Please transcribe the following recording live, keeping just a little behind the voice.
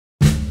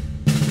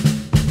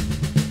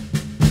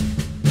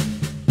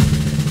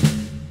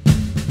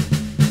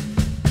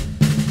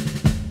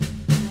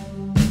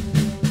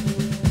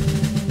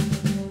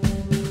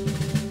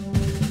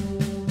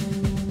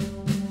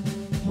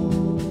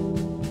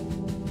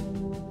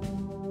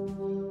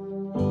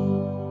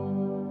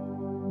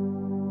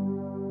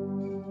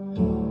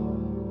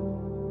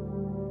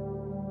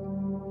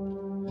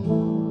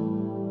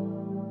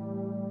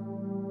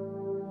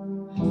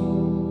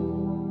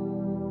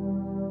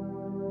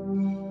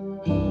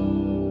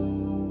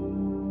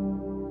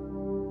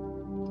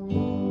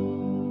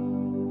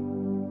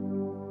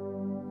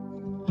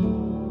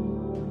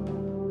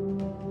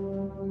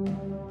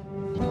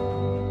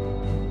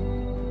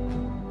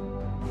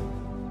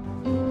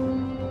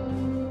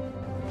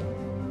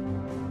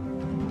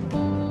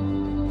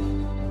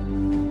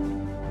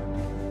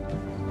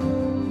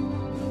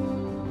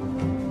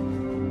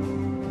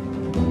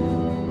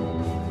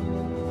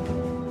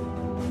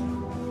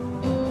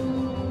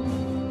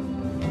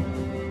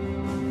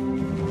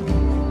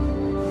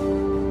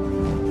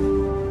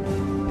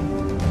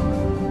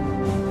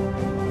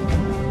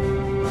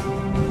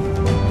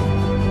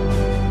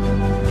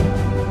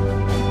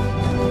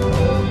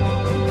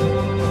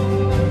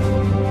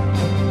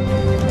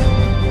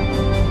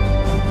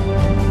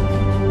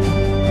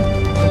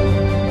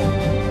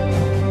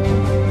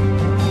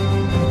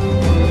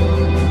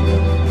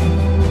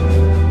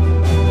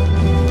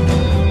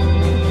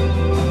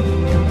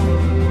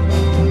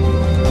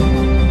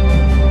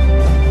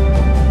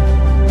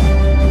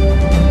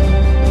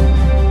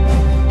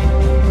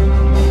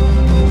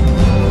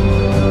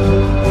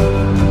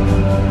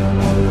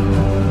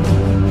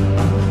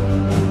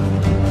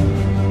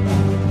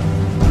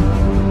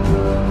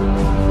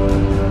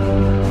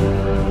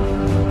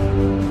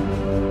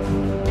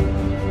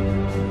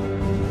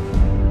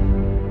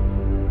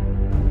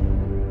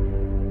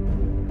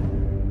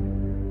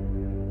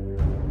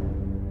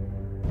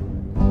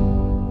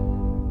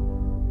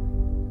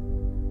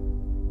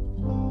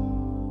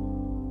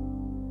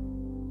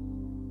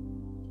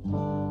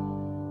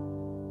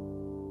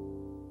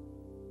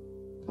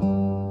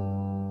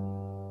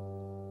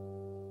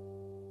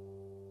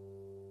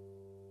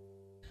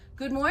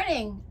Good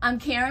morning. I'm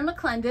Karen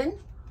McClendon.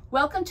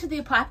 Welcome to the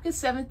Apopka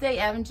Seventh-day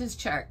Adventist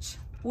Church,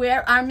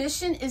 where our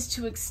mission is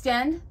to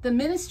extend the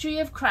ministry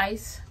of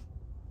Christ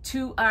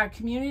to our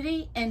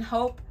community in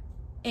hope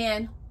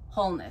and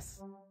wholeness.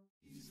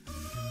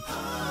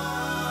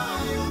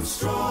 I am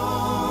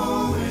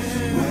strong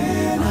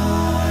when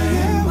I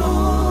am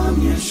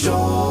on your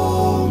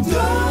shoulders.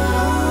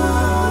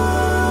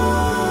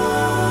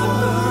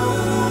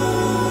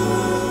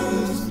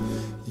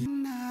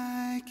 And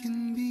I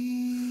can be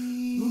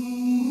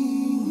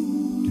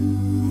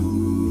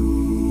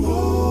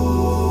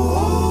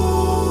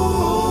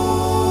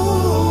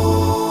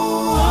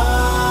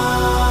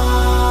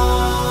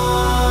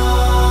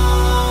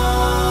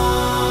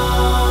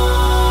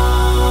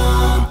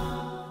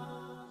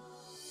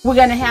We're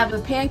going to have a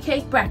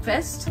pancake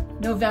breakfast,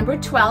 November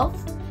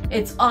 12th.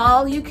 It's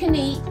all you can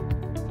eat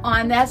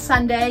on that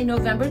Sunday,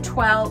 November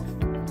 12th.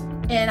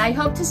 And I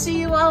hope to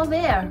see you all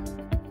there.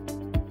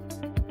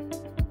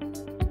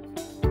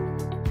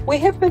 We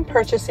have been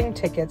purchasing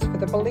tickets for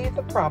the Believe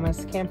the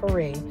Promise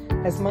Camporee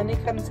as money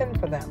comes in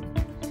for them.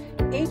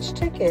 Each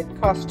ticket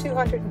costs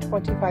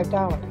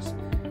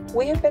 $225.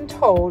 We have been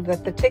told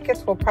that the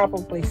tickets will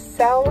probably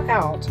sell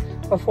out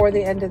before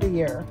the end of the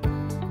year.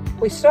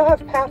 We still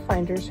have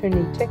Pathfinders who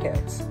need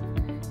tickets.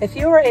 If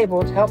you are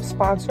able to help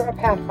sponsor a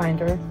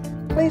Pathfinder,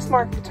 please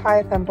mark the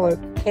tithe envelope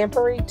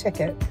Camporee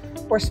ticket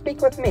or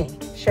speak with me,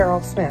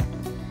 Cheryl Smith.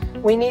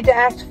 We need to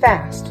act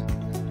fast.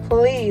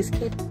 Please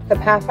keep the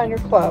Pathfinder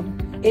Club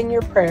in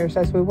your prayers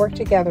as we work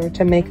together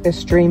to make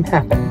this dream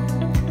happen.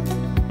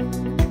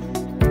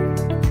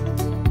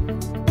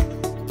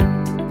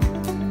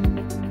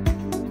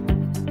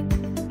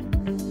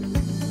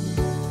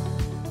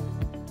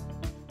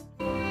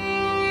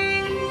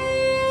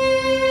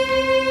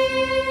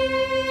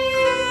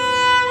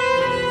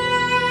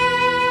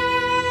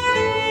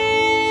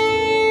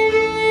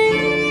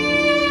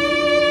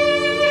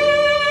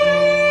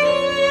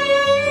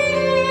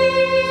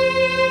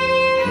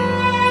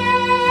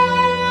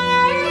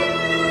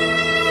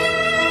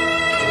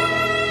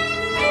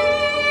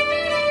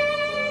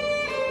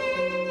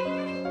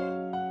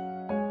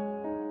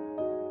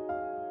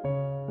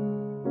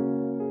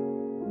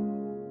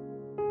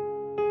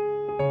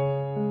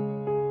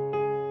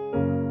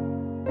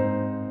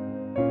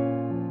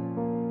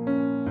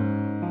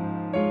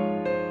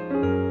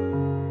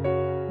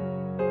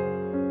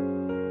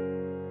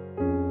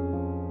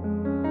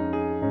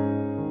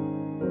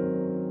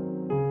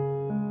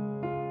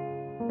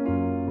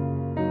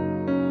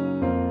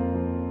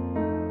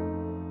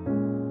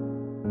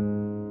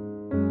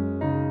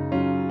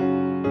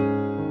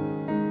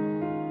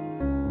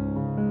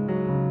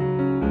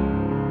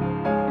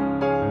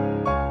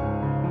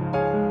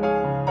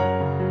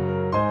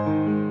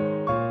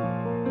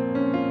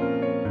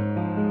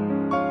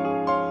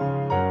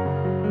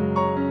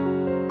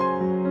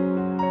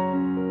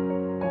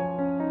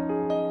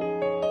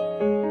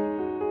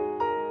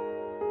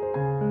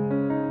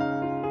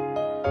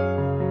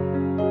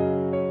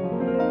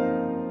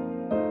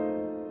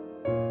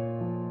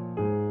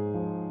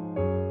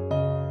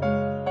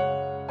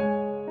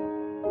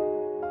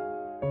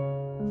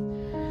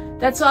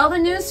 That's all the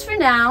news for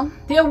now.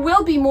 There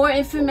will be more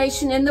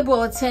information in the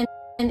bulletin.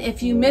 And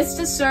if you missed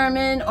a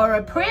sermon or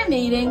a prayer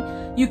meeting,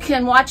 you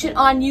can watch it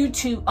on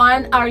YouTube,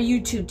 on our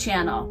YouTube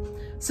channel.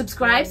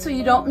 Subscribe so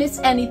you don't miss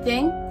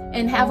anything,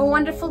 and have a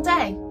wonderful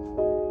day.